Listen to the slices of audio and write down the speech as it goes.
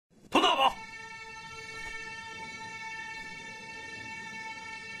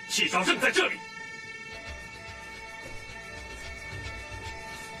谢少正在这里。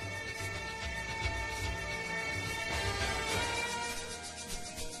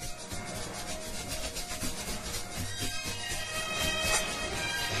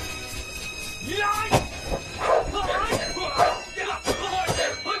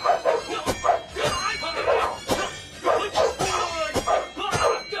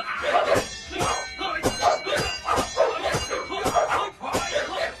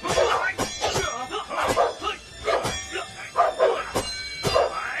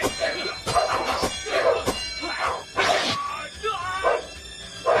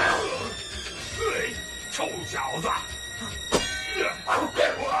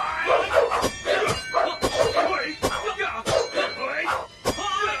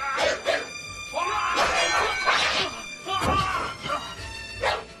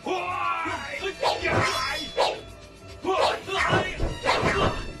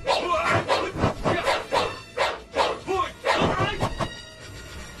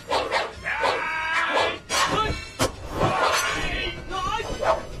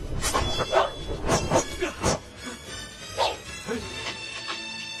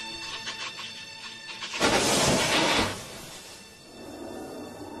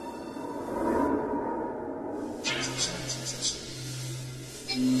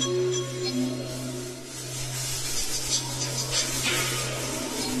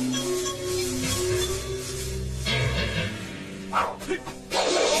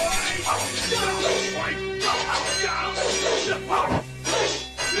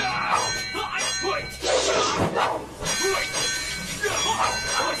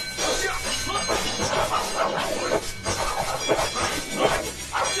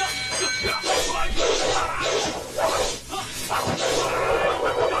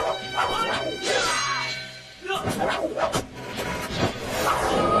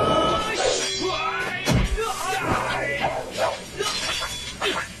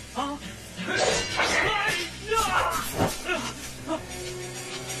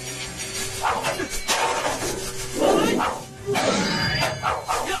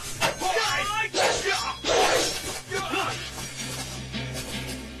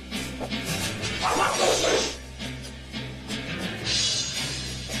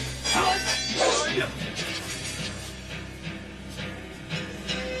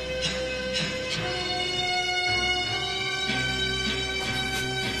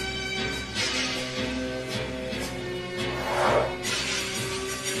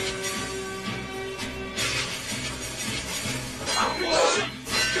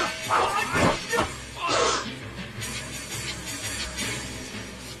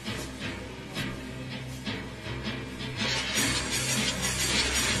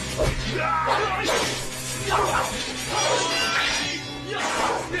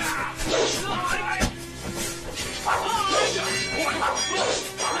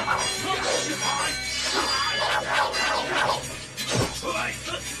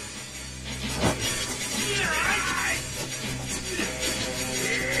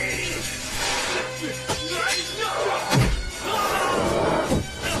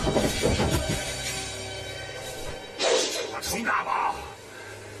佟大宝，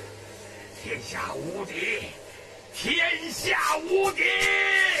天下无敌，天下无敌！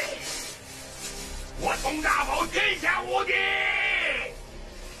我佟大宝天下无敌！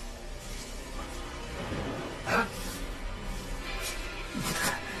啊！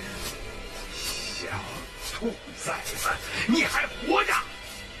小兔崽子，你还活着！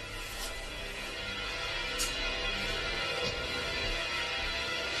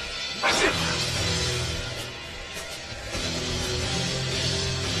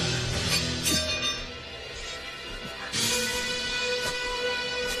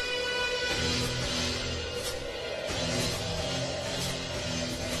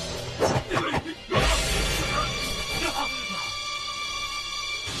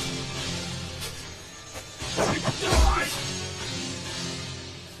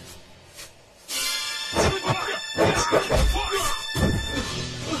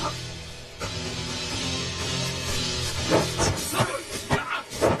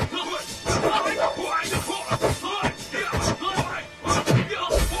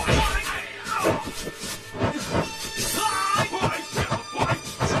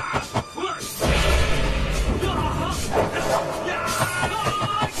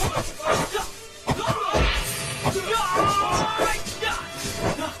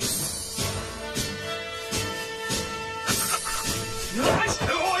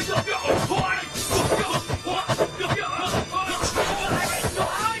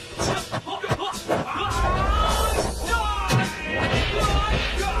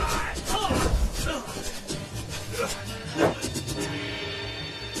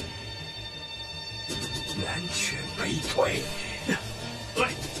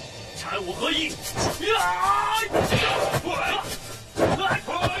三五合一。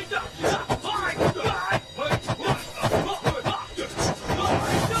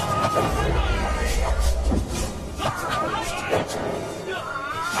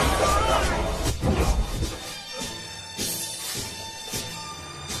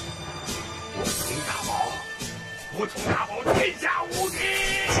不同大宝天下无敌！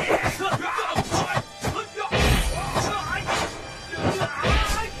怎么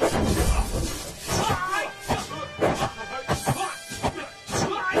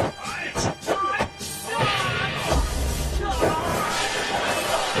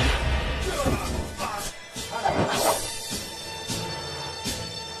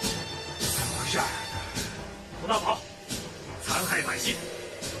回事？佟大宝，残害百姓，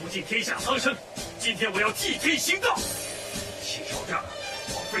屠尽天下苍生。 今天我要替天行道，起手这儿，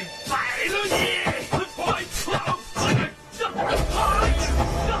我非宰了你！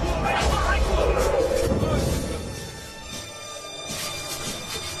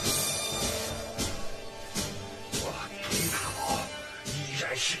我佟大宝依然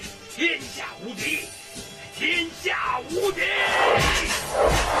是天下无敌，天下无敌！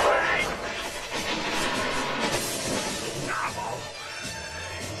佟大宝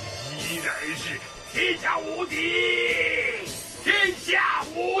依然是。 天下无敌！天下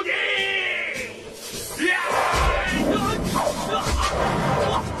无敌！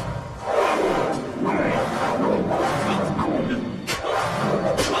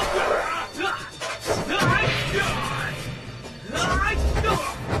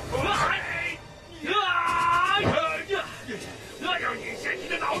要拧下你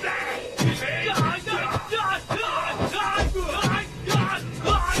的脑袋！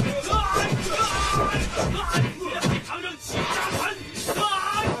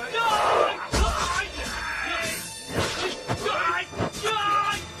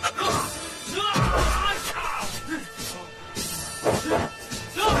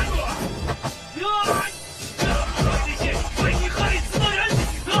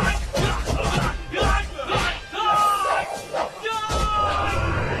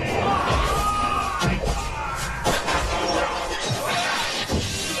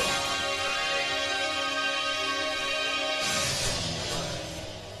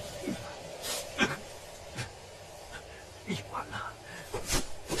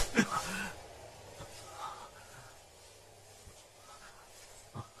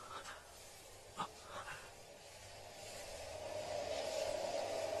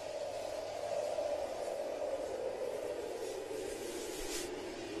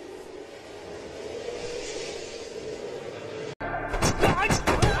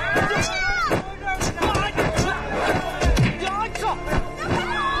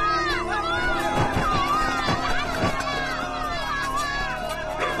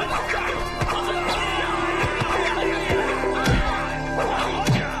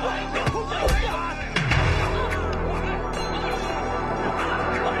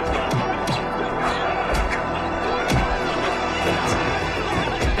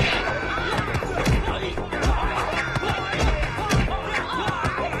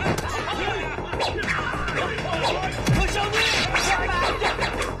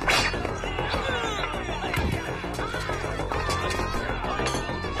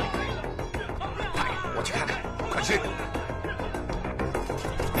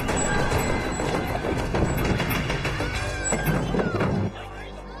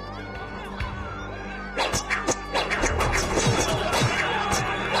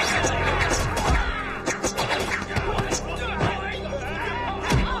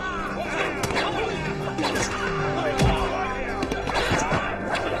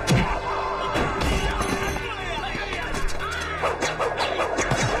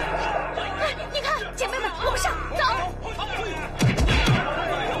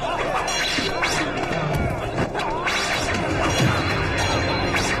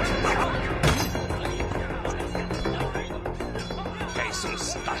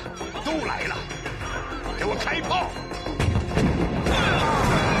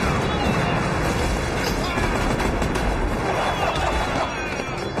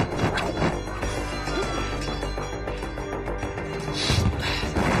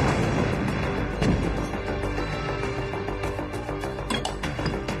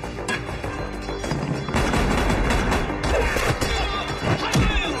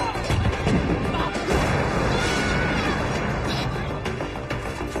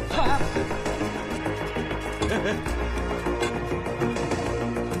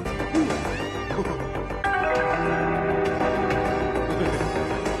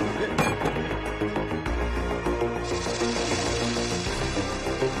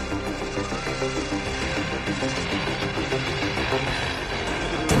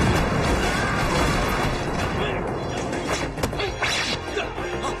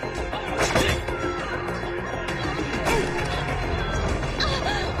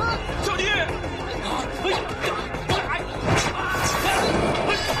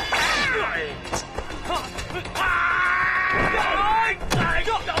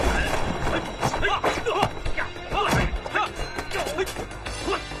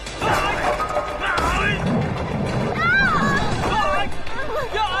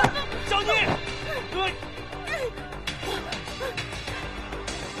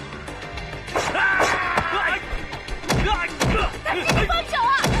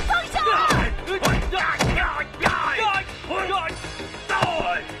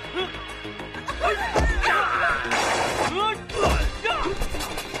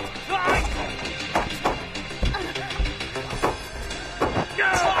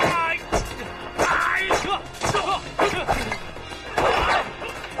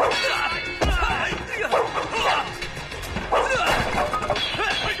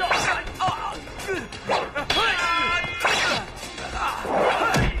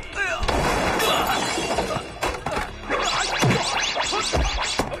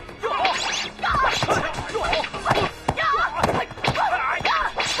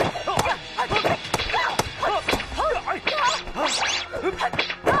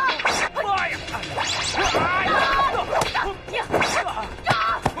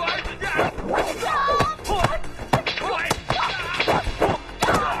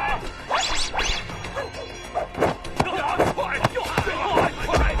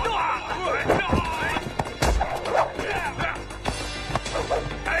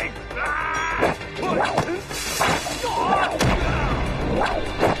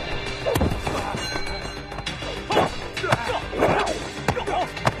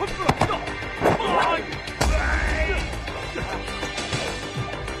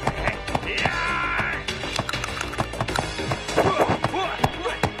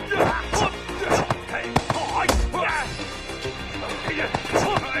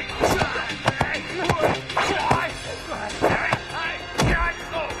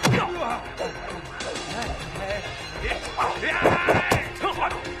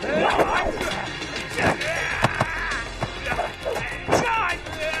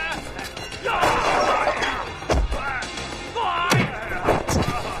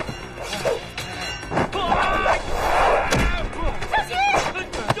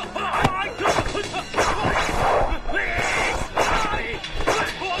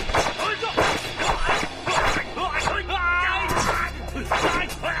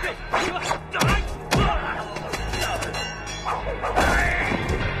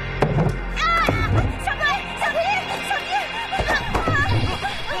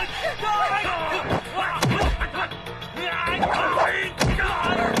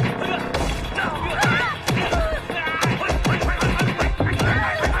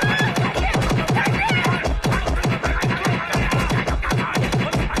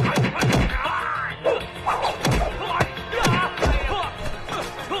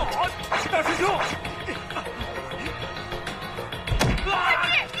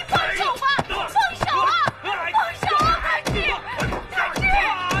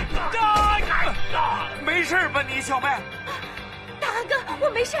了你，小妹？大汉哥，我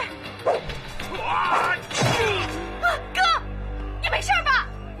没事。啊，哥，你没事吧？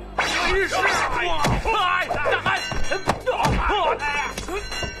没事。大汉，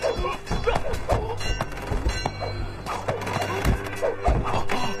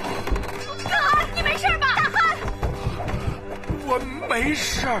哥，你没事吧？大汉，我没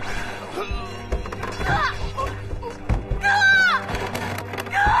事。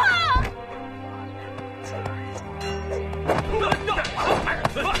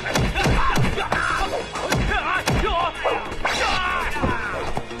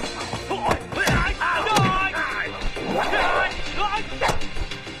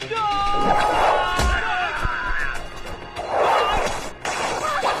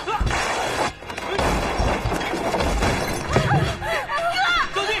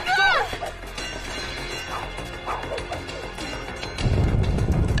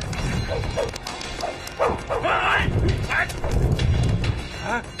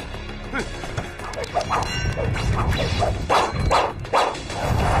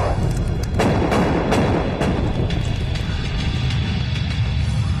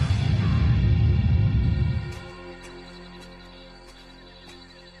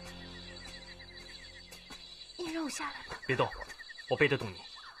别动，我背得动你。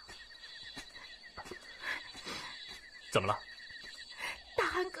怎么了？大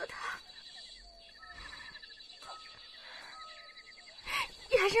汉哥他，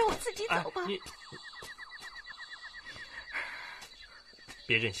你还是让我自己走吧。你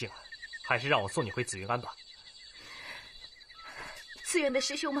别任性了，还是让我送你回紫云庵吧。寺院的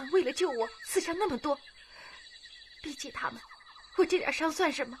师兄们为了救我死伤那么多，比起他们，我这点伤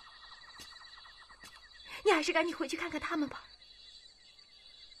算什么？你还是赶紧回去看看他们吧。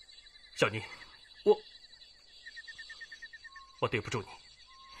小妮，我对不住你。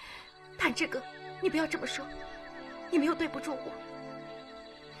谭志哥，你不要这么说，你没有对不住我。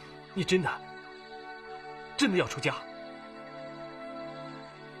你真的要出家？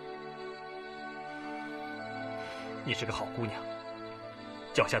你是个好姑娘，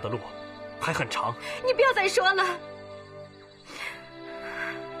脚下的路还很长。你不要再说了。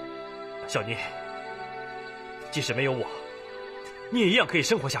小妮，即使没有我，你也一样可以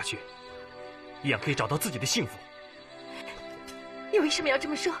生活下去，一样可以找到自己的幸福。你为什么要这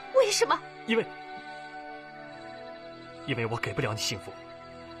么说？为什么？因为我给不了你幸福。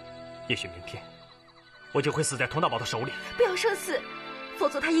也许明天我就会死在佟大宝的手里。不要说死，否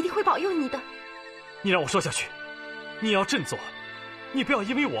则他一定会保佑你的。你让我说下去，你也要振作，你不要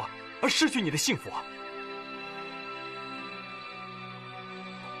因为我而失去你的幸福啊！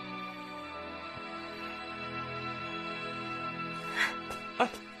哎，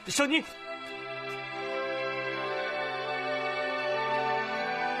小妮。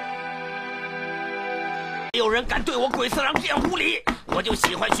没有人敢对我鬼四郎这样无礼，我就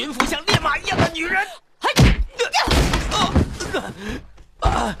喜欢驯服像烈马一样的女人。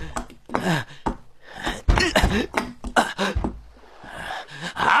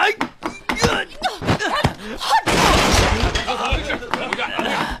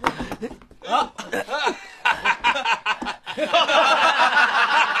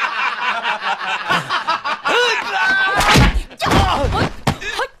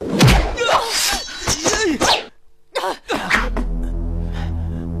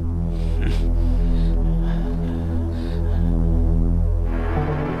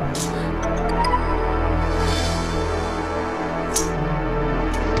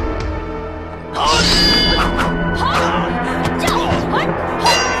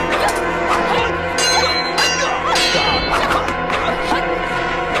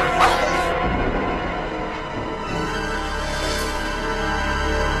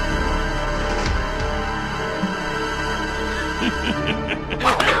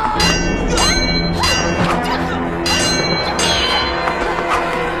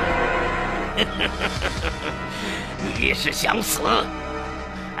你是想死，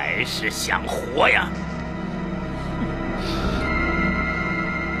还是想活呀？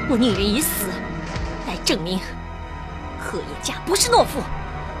我宁愿以死来证明贺野家不是懦夫。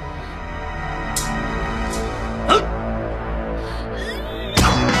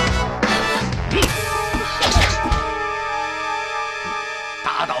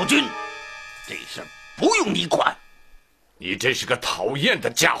大岛君，这事不用你管。你真是个讨厌的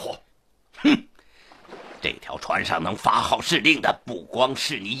家伙！哼，这条船上能发号施令的不光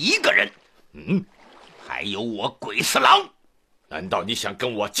是你一个人，还有我鬼四郎。难道你想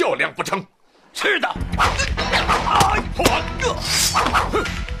跟我较量不成？是的。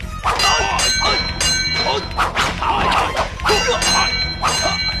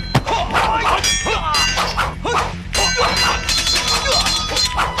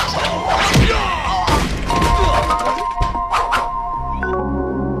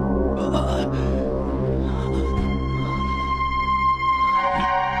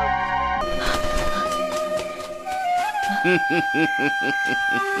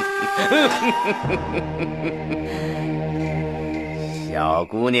小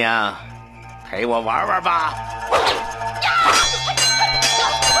姑娘，陪我玩玩吧。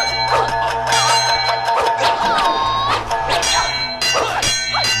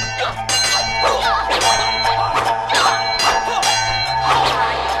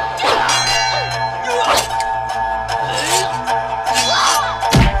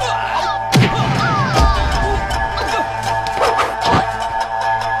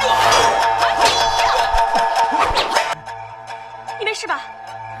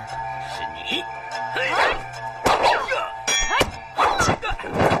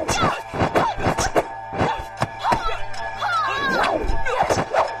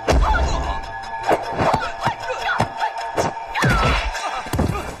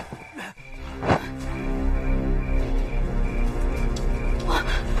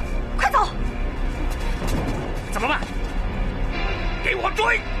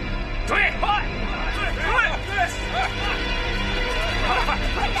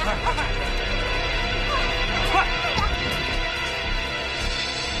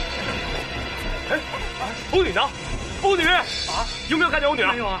欧女呢？欧女啊，有没有看见欧女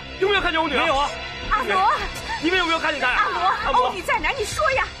啊？没有啊，有没有看见欧女？没有啊。阿罗，你们有没有看见她？阿罗，欧女在哪儿？你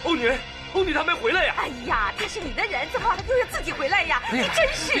说呀。欧女她没回来呀。哎呀，她是你的人，怎么又要自己回来呀？你真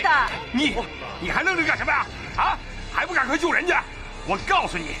是的。你还愣着干什么呀？啊，还不赶快救人家！我告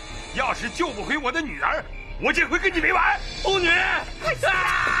诉你，要是救不回我的女儿，我这回跟你没完。欧女，快去！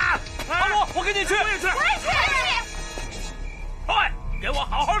阿罗，我跟你去，我也去。快去！快，给我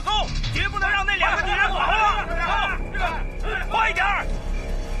好好搜，绝不能让那两个女人跑了。快点儿，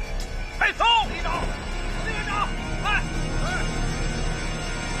快搜！队长，快！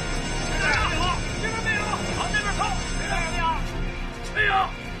这边没有，往那边搜。这边有没有？没有，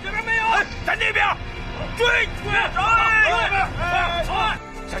这边没有。在那边，追！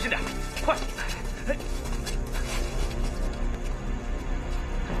小心点，快！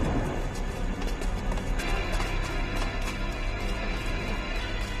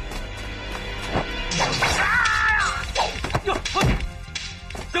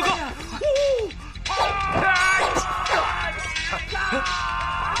表哥，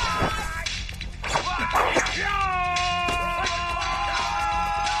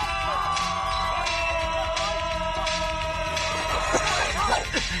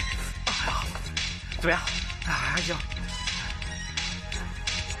怎么样？还行。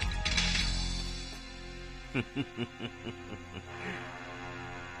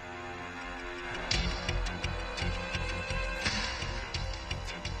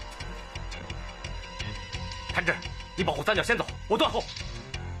谭志，你保护三角先走，我断后。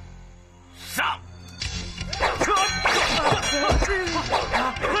上！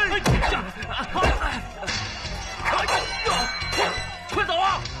快走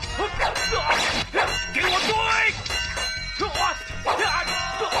啊！给我追！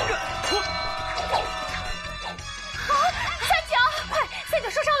三角，快！三角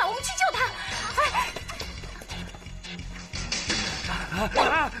受伤了，我们去救他。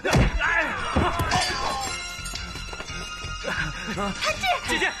谭志，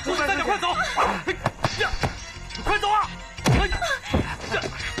姐姐，我们三角快走！快走啊！谭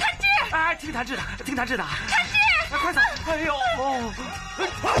志，哎，听谭志的，听谭志的。谭志，快走！哎呦！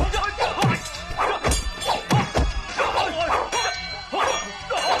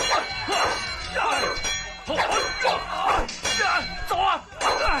走啊！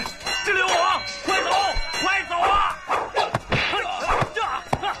这里有我，快走！快走啊！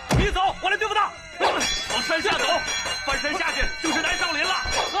你走，我来对付他。往山下走，翻山下去就是南少林了。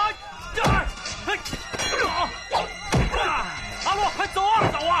阿罗，快走啊！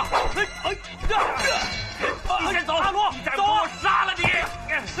走啊！你先走，阿罗，走啊！我杀了你！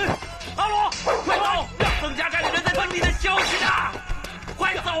阿罗，快走！邓家寨的人在等你的消息呢，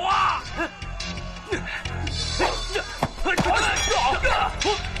快走啊！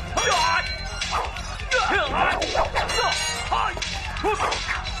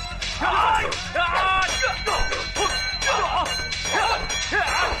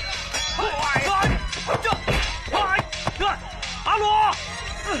阿罗，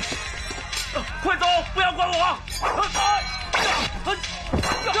快走，不要管我！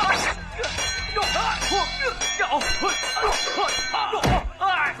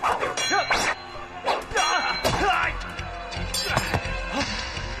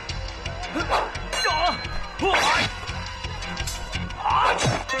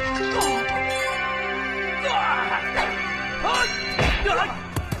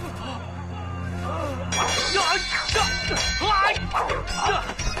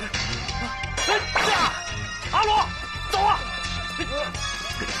阿罗，走！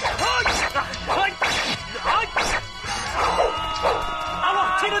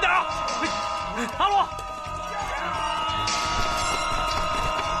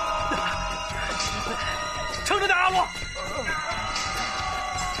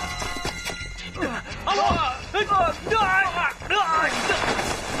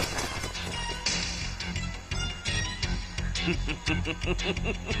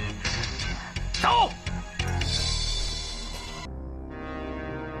走！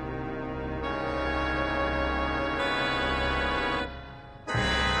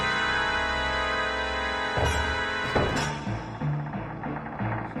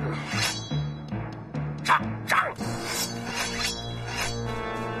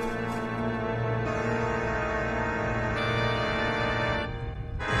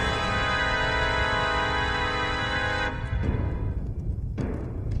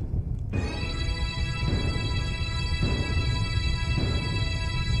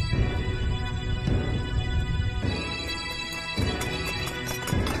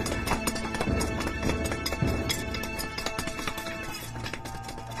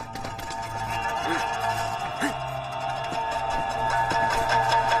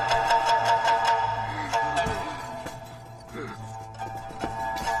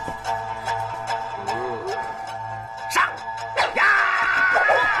上！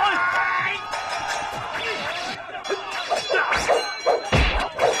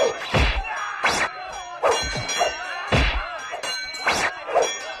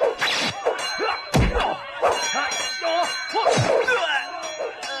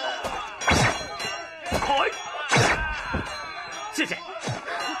谢谢。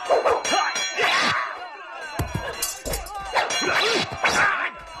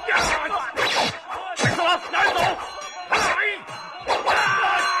白色狼，哪儿走？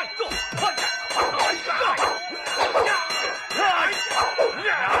走。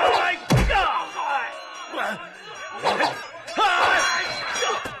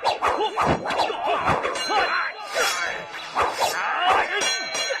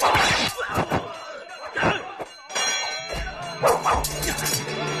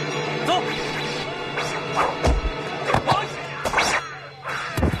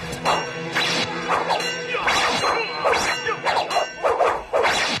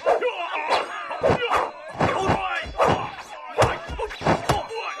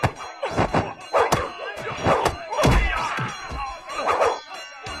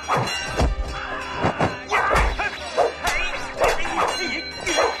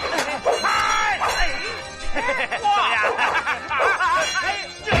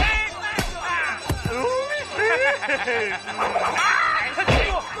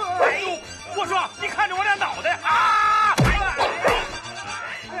我说，你看着我俩脑袋啊！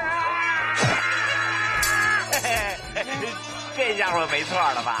这家伙没错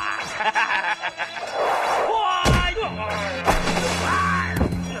了吧？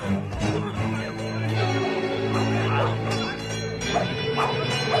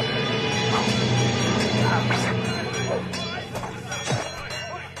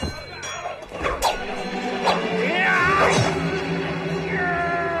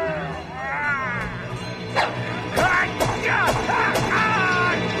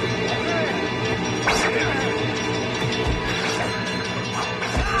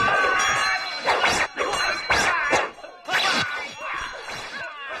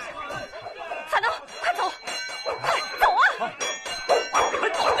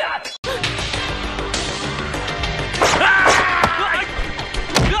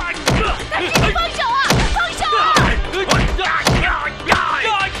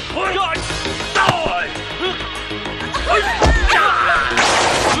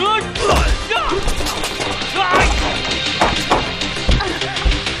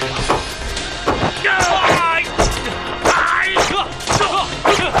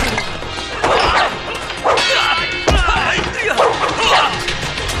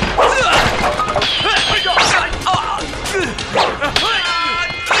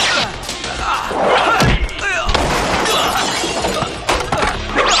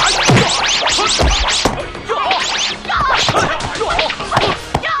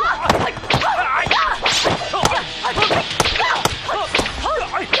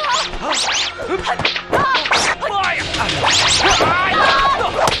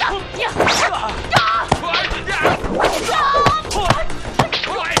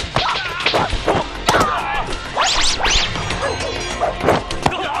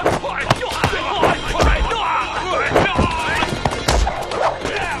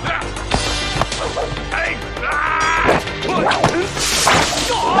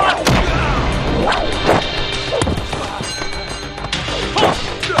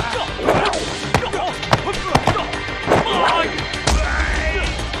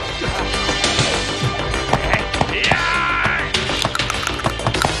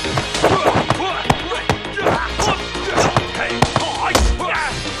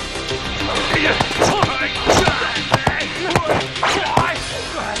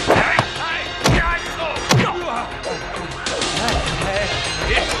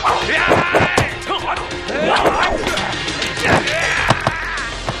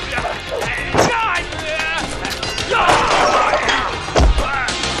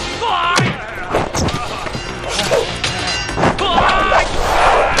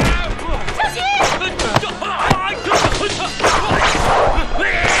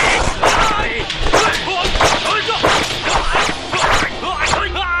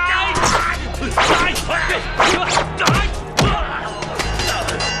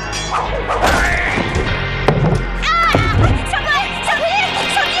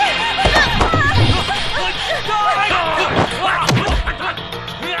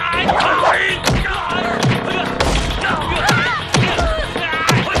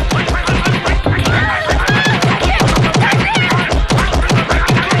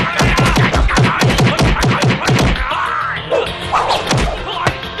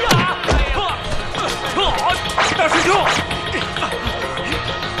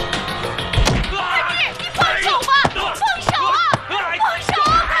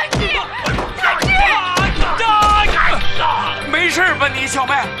小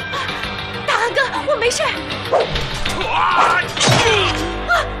妹？大汉哥，我没事。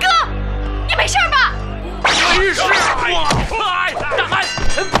哥，你没事吧？没事。大汉，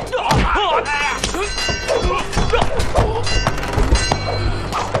哥，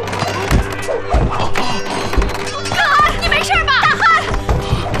你没事吧？大汉，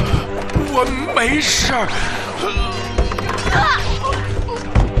我没事。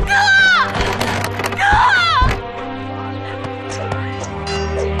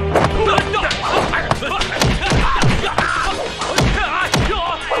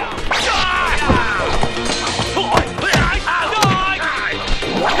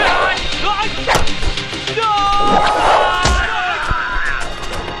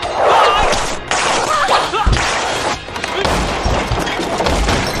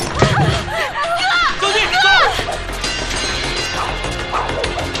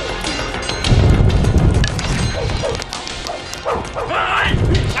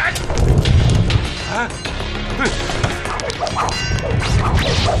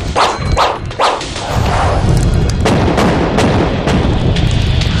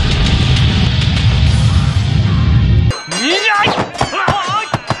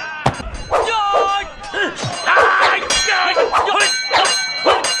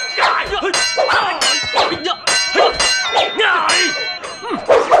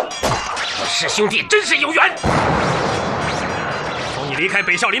师兄弟真是有缘。从你离开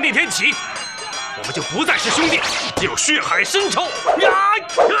北少林那天起，我们就不再是兄弟，只有血海深仇。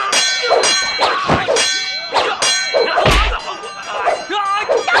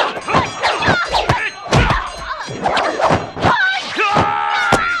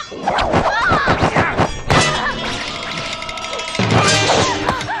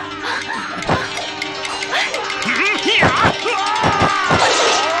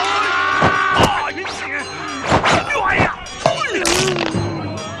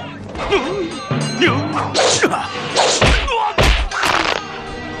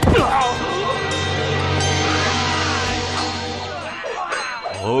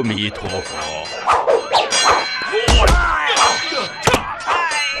阿弥陀佛。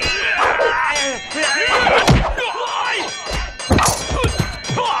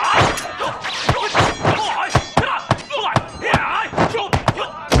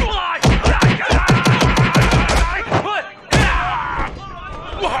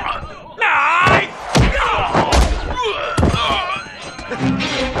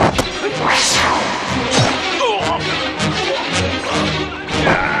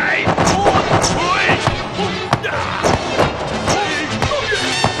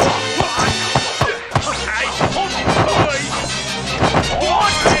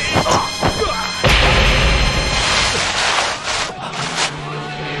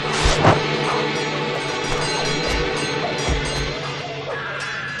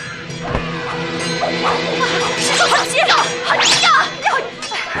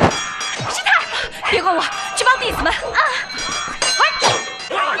别管我，去帮弟子们啊！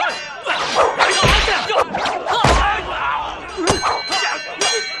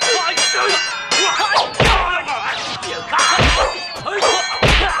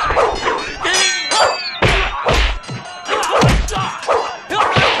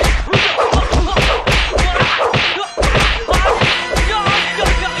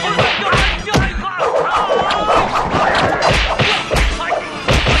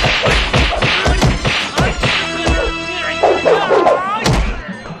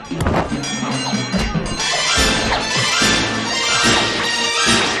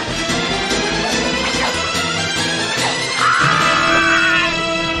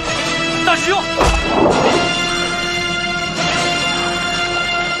大师兄，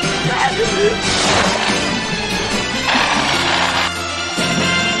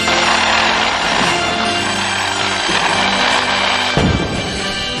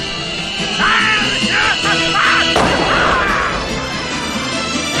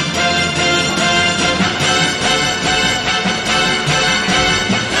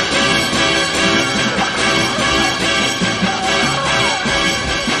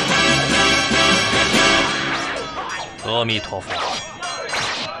阿弥陀佛。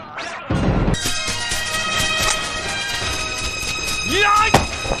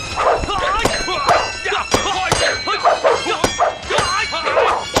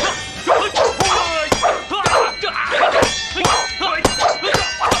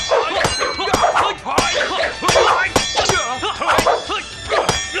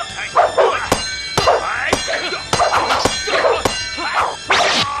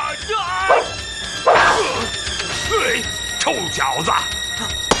臭家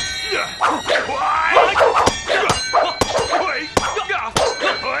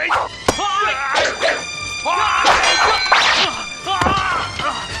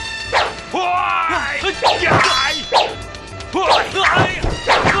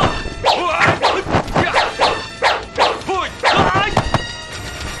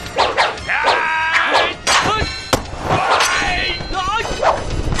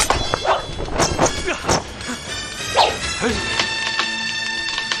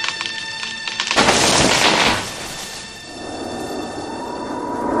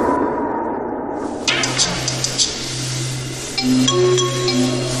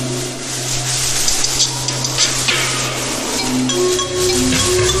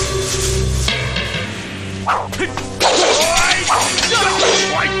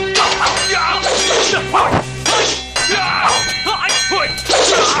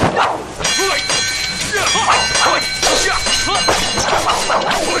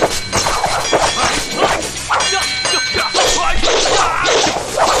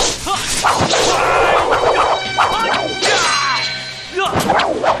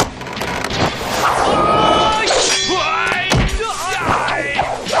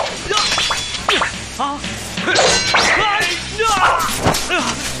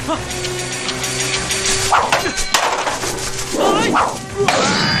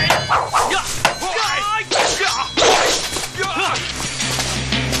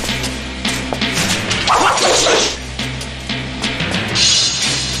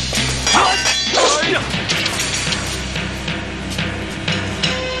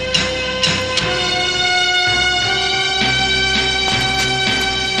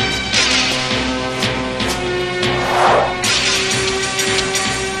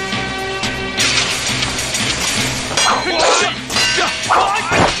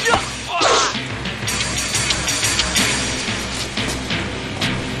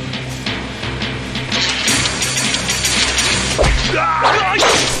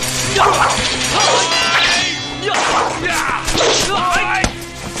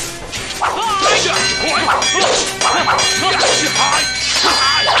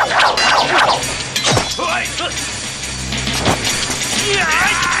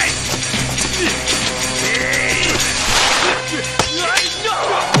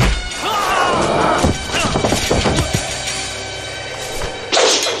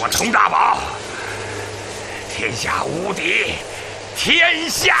我佟大宝，天下无敌，天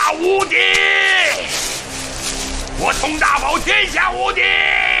下无敌！我佟大宝天下无敌！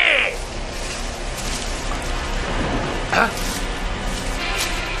啊！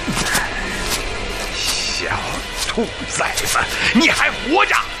小兔崽子，你还活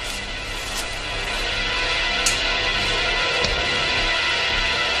着！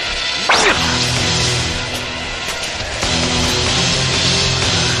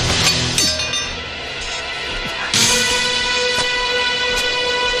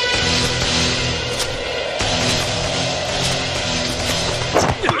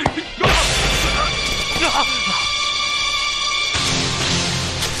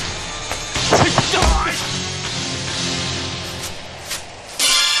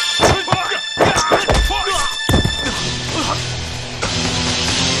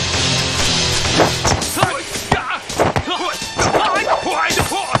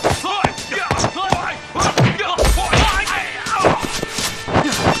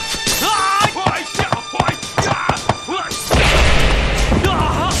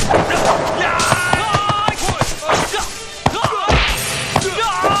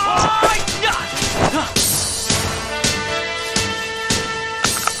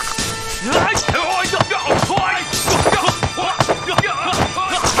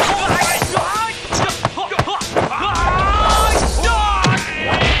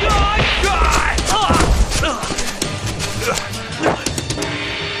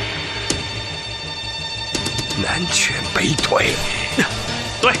南拳北腿，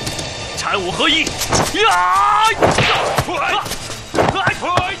对，禅武合一。呀！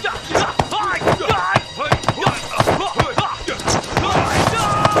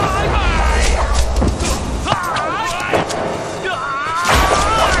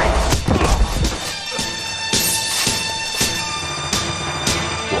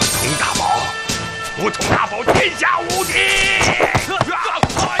我佟大宝天下无敌！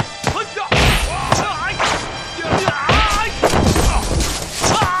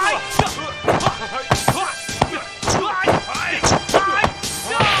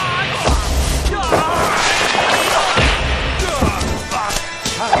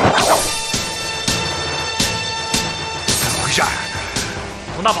怎么回事？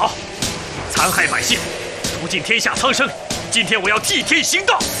佟大宝，残害百姓，屠尽天下苍生，今天我要替天行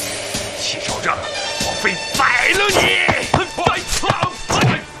道。禽兽症，我非宰了你！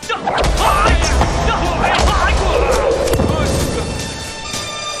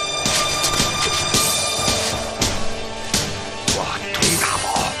我佟大宝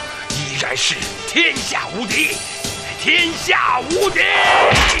依然是天下无敌，天下无敌！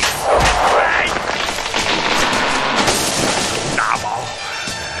佟大宝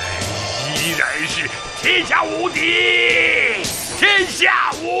依然是天下无敌，天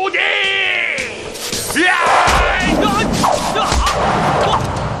下无敌！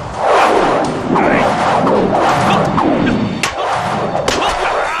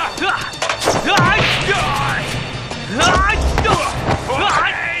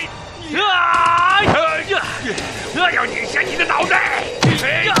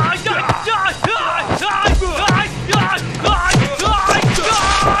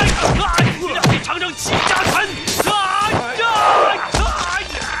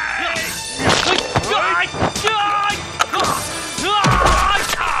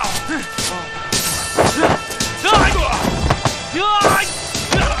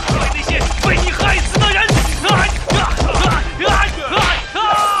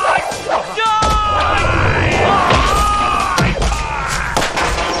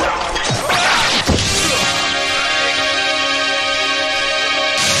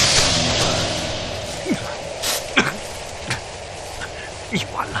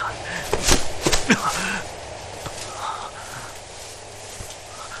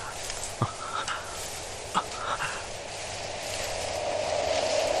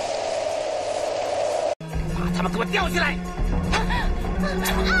我吊起来！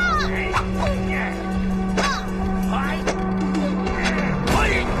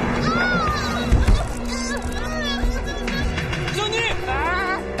小妮，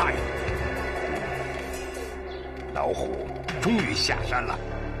大人，老虎终于下山了。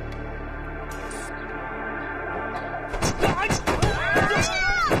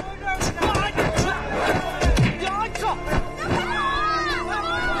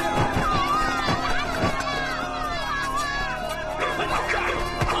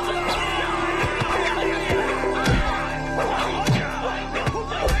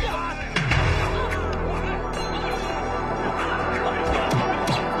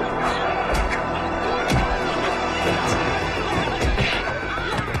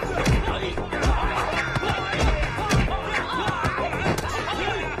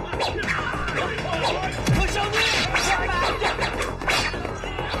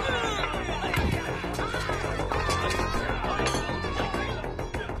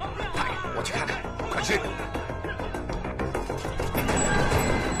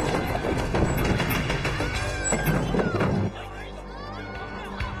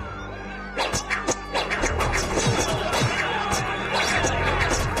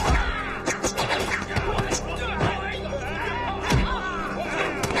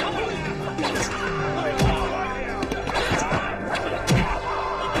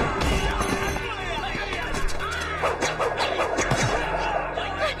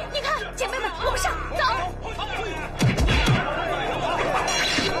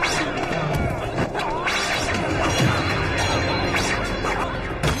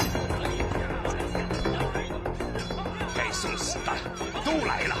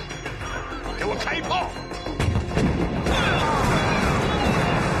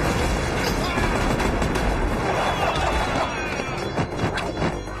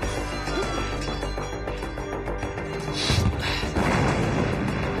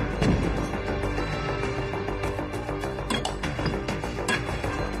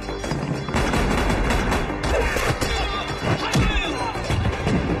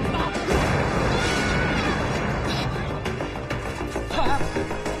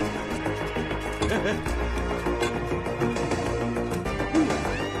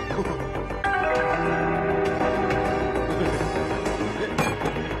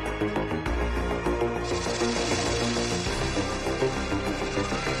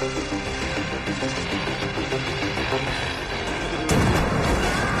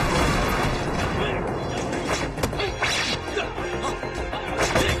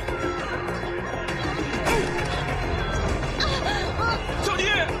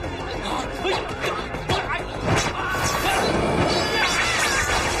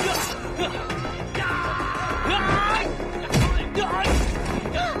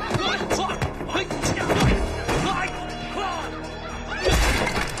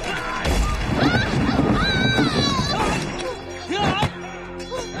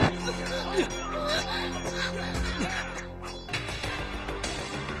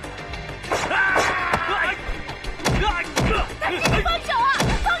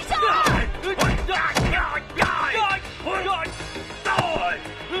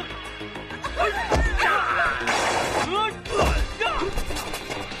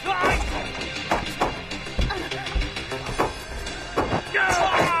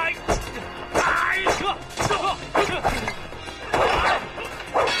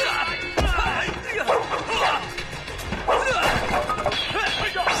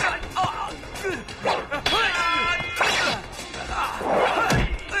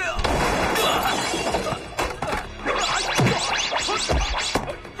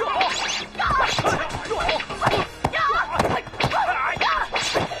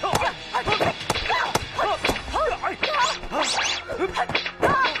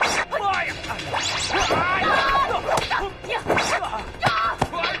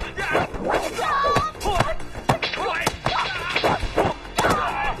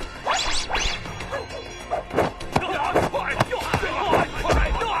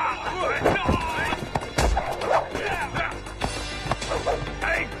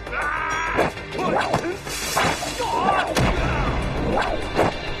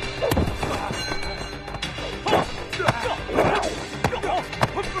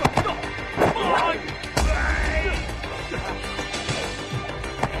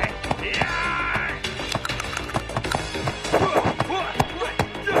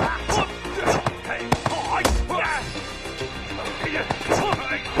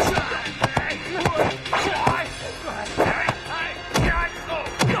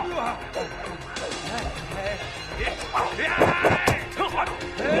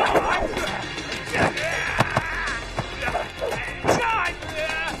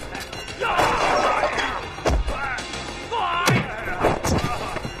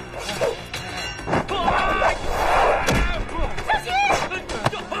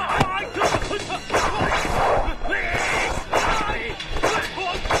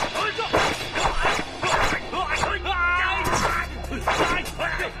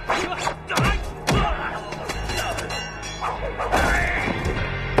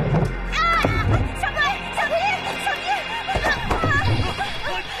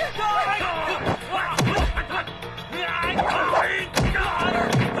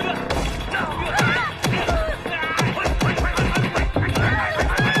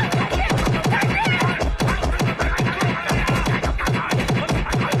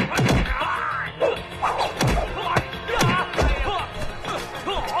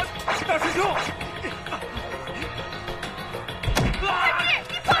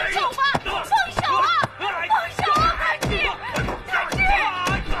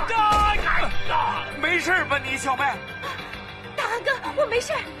没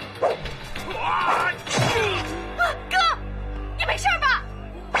事。啊，哥，你没事吧？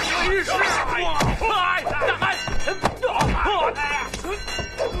没事。哎，大汉。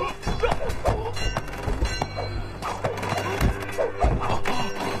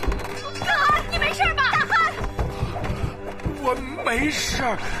哥，你没事吧？大汉。我没事。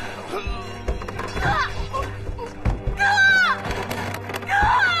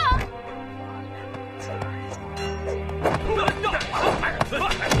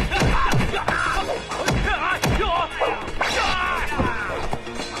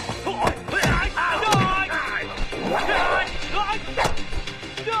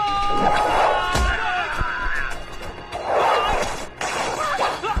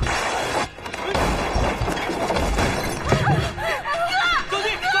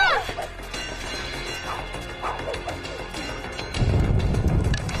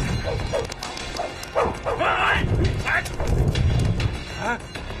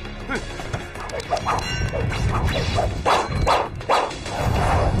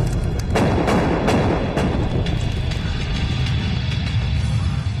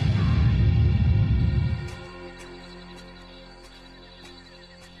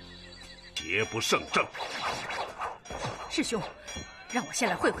邪不胜正。师兄，让我先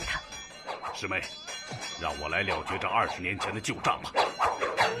来会会他。师妹，让我来了结这20年前的旧账吧。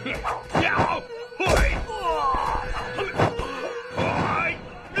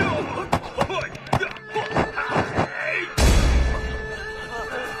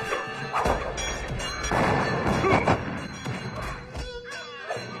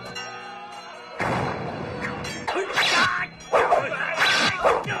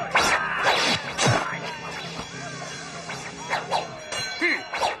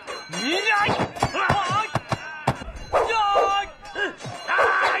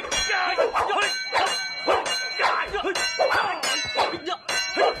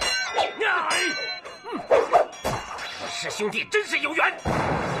师兄弟真是有缘。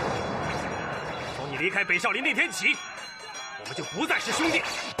从你离开北少林那天起，我们就不再是兄弟，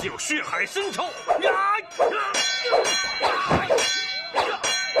只有血海深仇。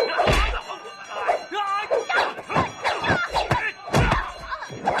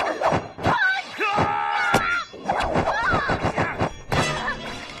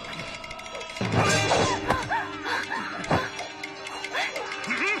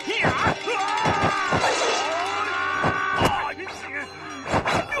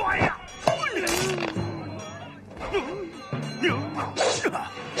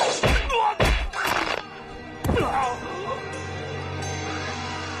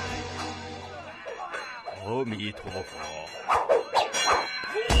阿弥陀佛。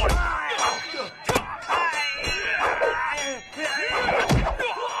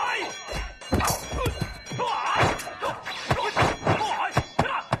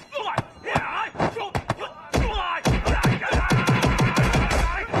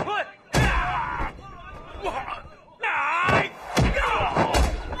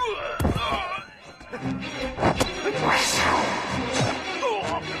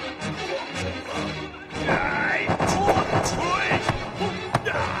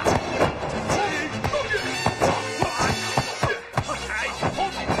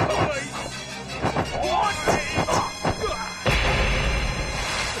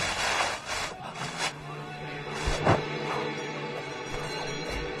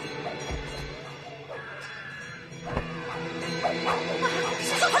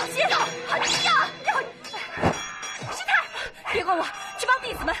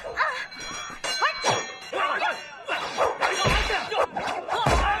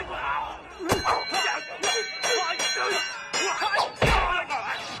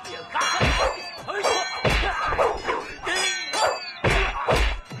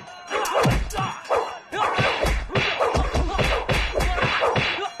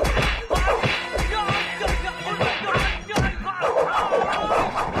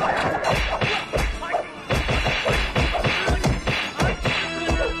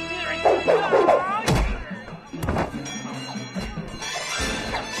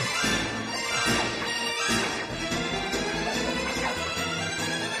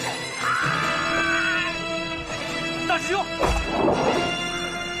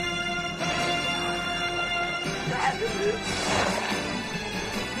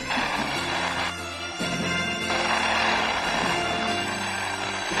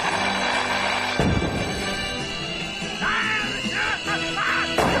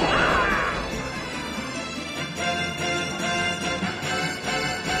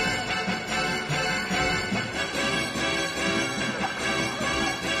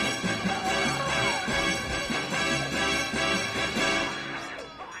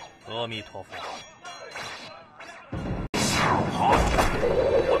包袱。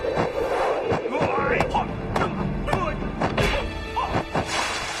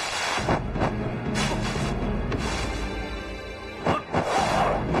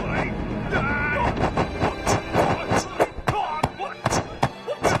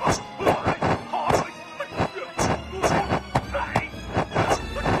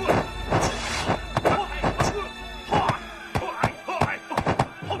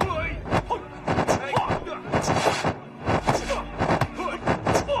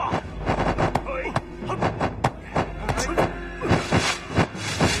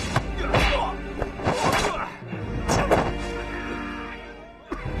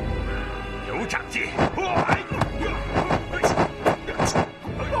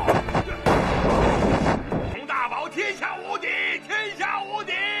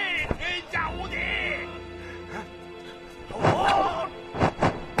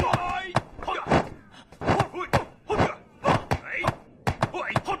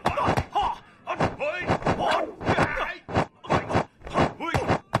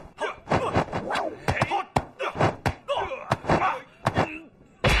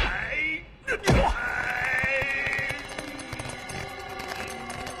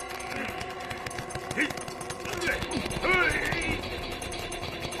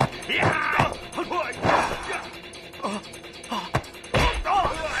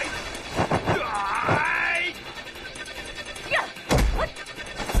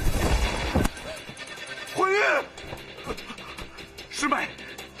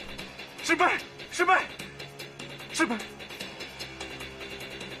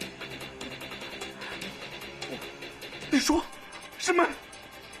你说什么？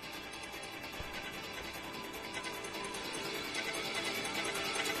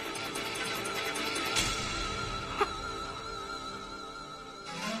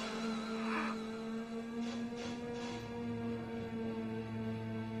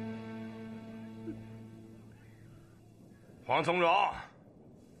黄从容，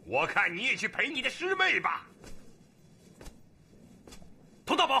我看你也去陪你的师妹吧。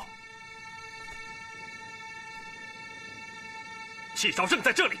佟大宝，戚少正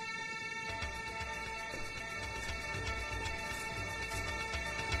在这里。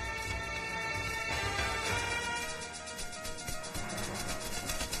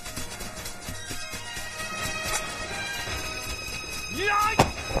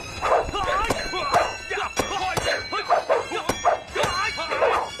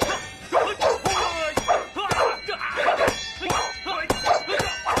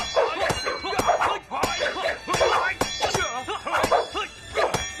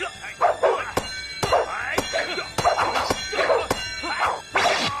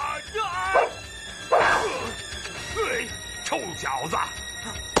臭小子！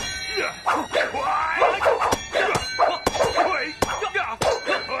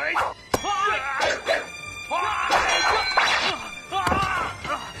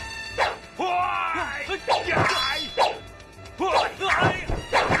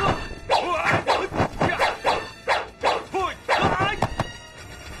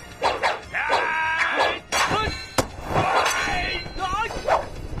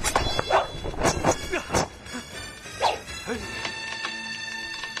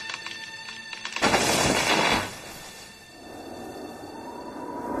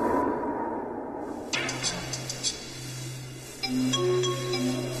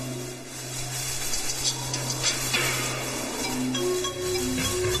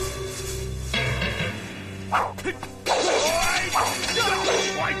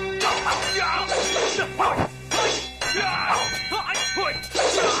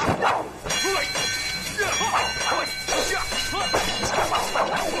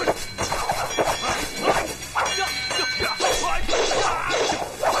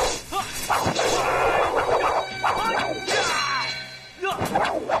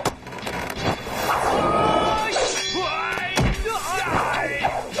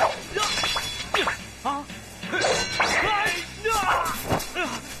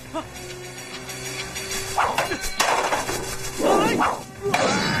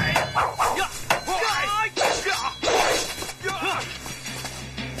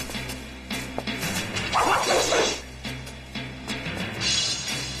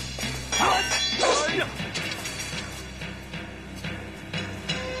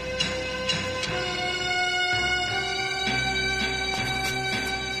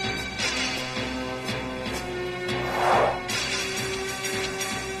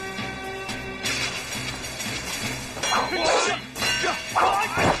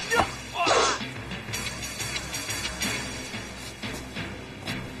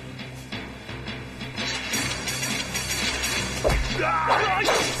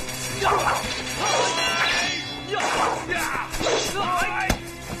我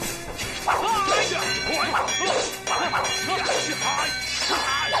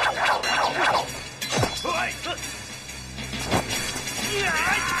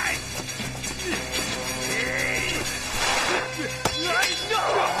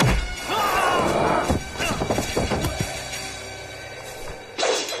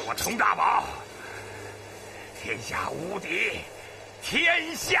佟大宝，天下无敌，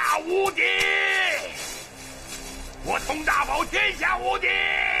天下无敌！我佟大宝天下无敌！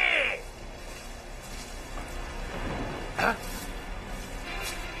啊！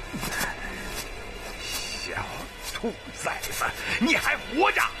小兔崽子，你还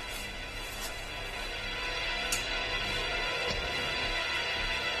活着！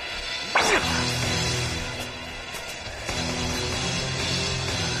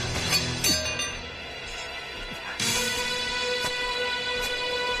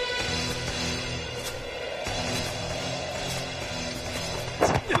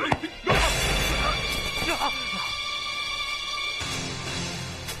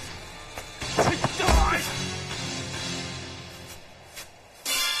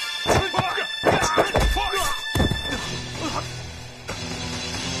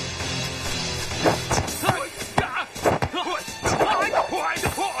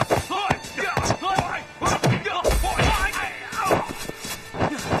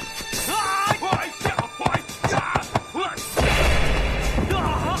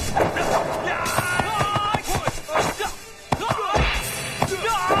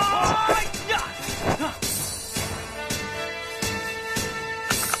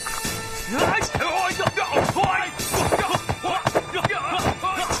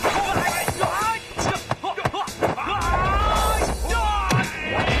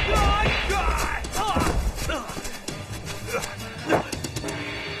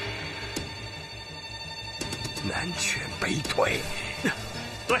南拳北腿，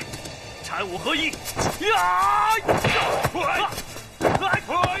对，禅武合一。呀！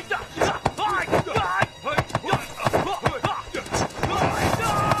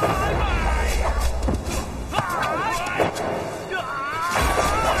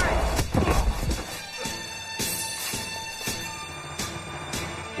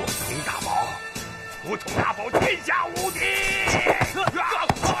我佟大宝天下无敌！怎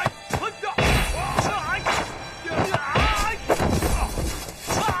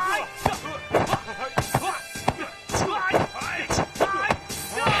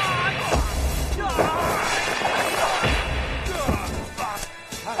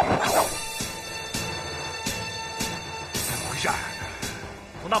么回事？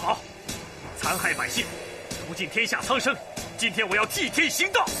佟大宝，残害百姓，毒尽天下苍生，今天我要祭天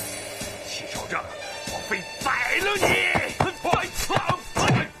行道。气手杖，我非宰了你！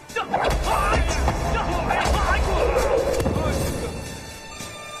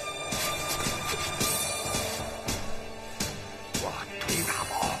我佟大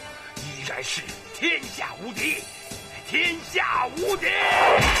宝依然是天下无敌，天下无敌！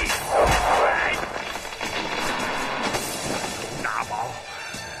佟大宝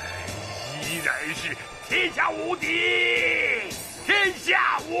依然是天下无敌，天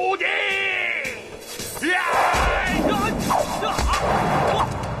下无敌！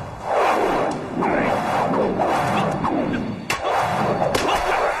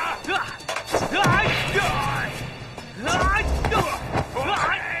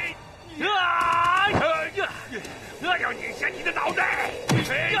要拧下你的脑袋！你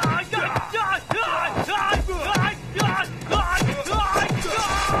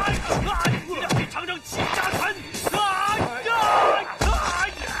尝尝七杀拳！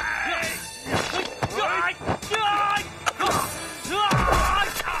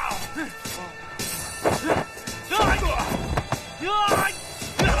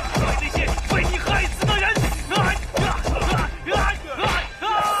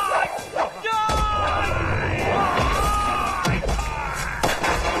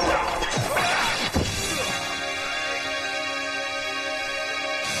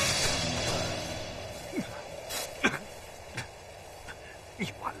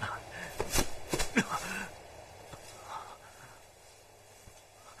你完了！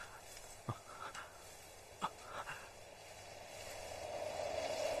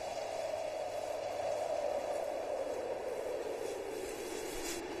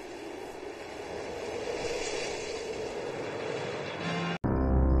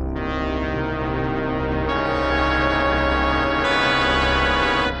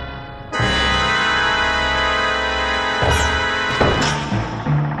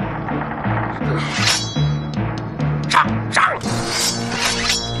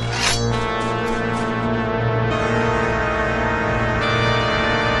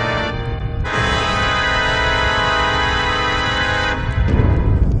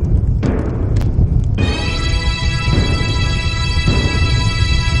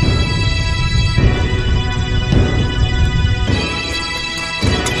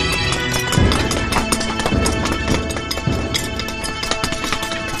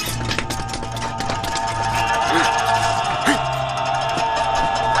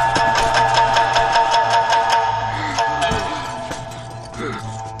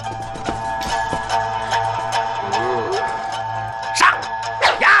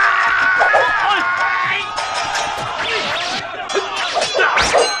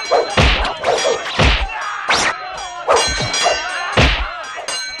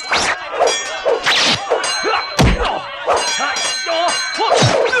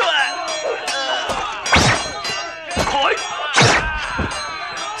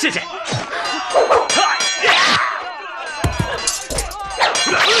谢谢。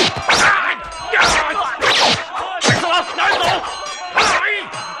鬼子郎，哪儿走？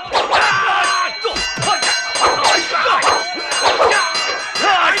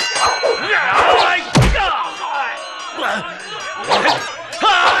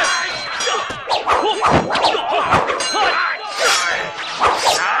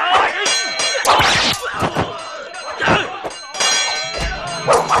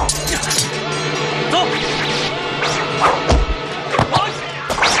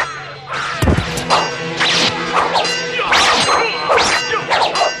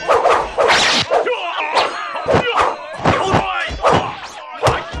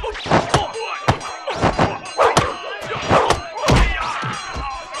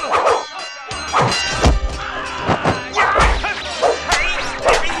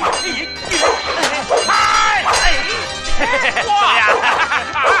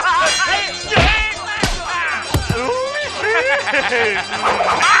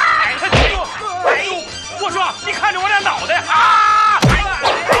我说，你看着我俩脑袋啊！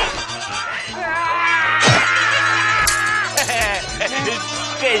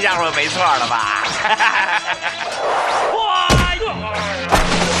这家伙没错了吧？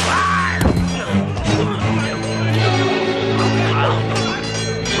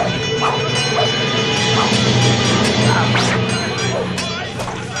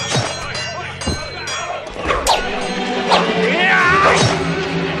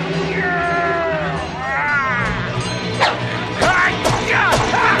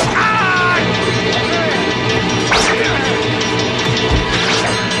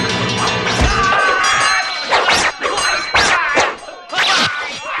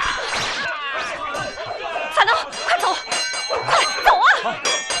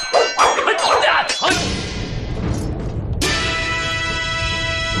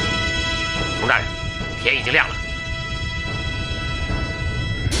天已经亮了。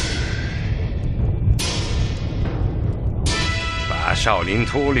把少林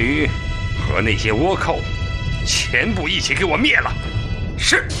秃驴和那些倭寇全部一起给我灭了。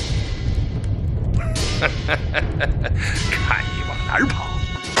是。看你往哪儿跑！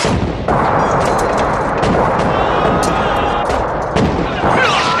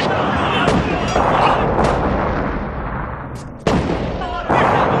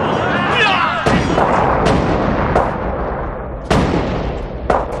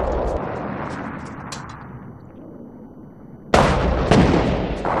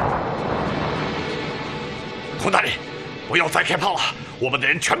佟大人，不要再开炮了，我们的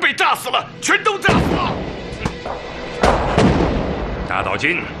人全被炸死了，全都炸死了。大岛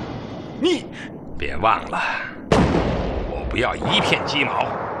君，你别忘了，我不要一片鸡毛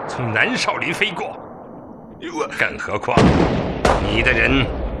从南少林飞过。更何况，你的人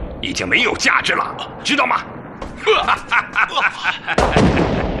已经没有价值了，知道吗？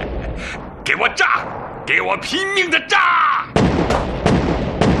给我炸！给我拼命的炸！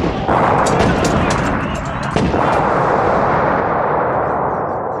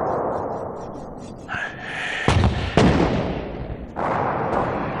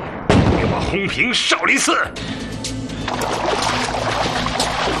给我轰平少林寺！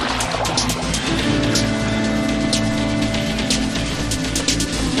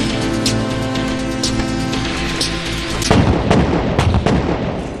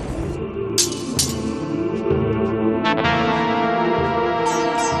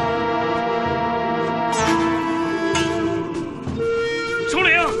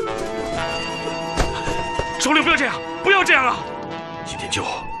首领，不要这样，不要这样啊！齐天鸠，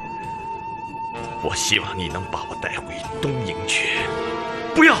我希望你能把我带回东营去。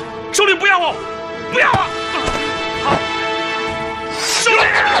不要，首领，不要哦，不要啊！好，首领。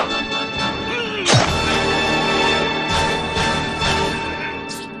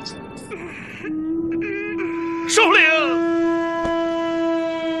首领。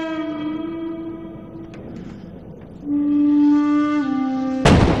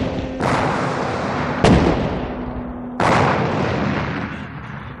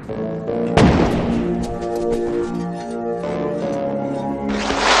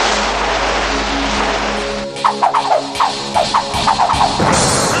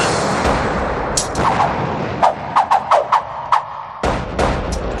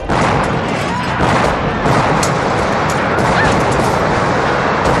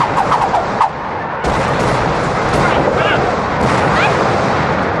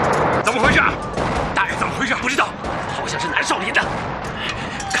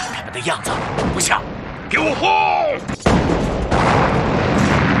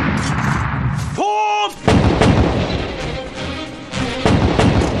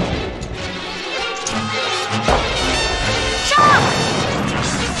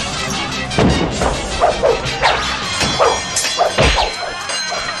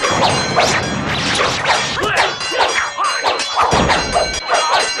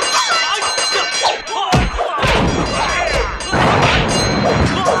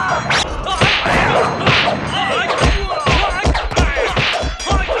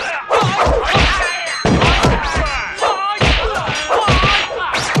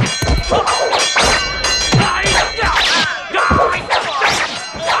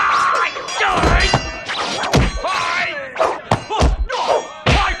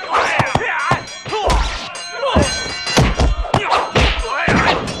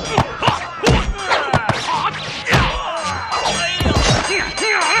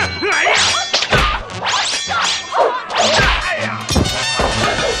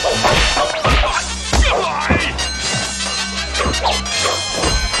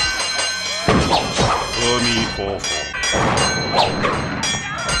弥陀佛。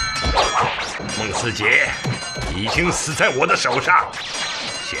孟思杰已经死在我的手上，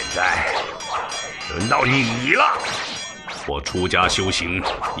现在轮到你了。我出家修行，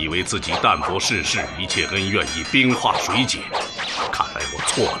以为自己淡泊世事，一切恩怨以冰化水解。看来我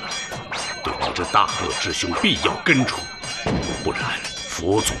错了，对你这大恶之兄必要根除，不然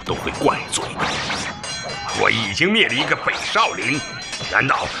佛祖都会怪罪的。我已经灭了一个北少林，难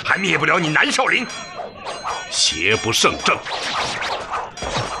道还灭不了你南少林？邪不胜正。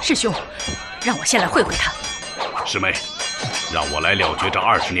师兄，让我先来会会他。师妹，让我来了结这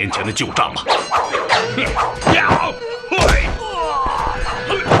20年前的旧账吧。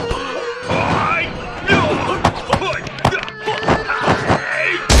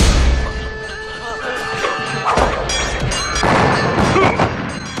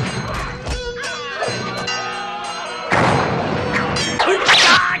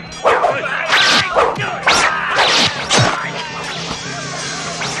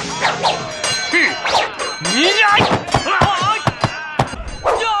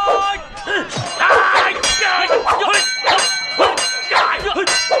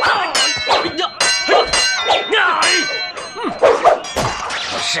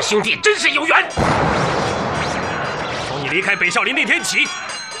师兄弟真是有缘。从你离开北少林那天起，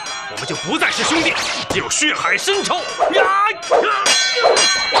我们就不再是兄弟，只有血海深仇。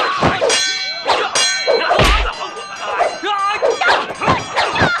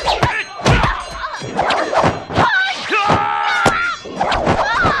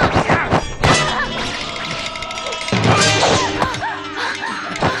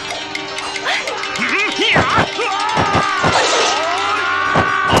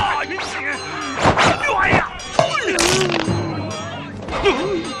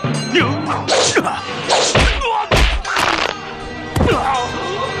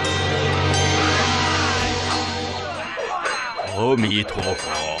阿弥陀佛。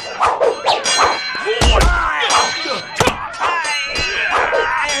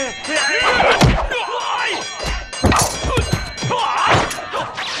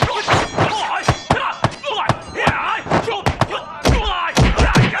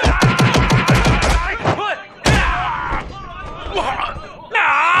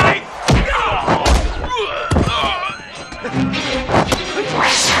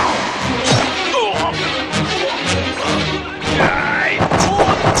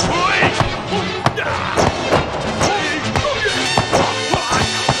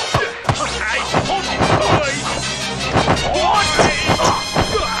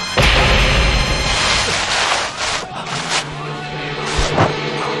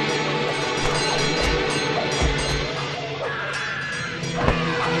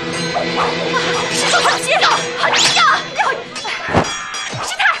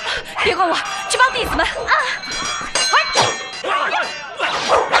别管我，去帮弟子们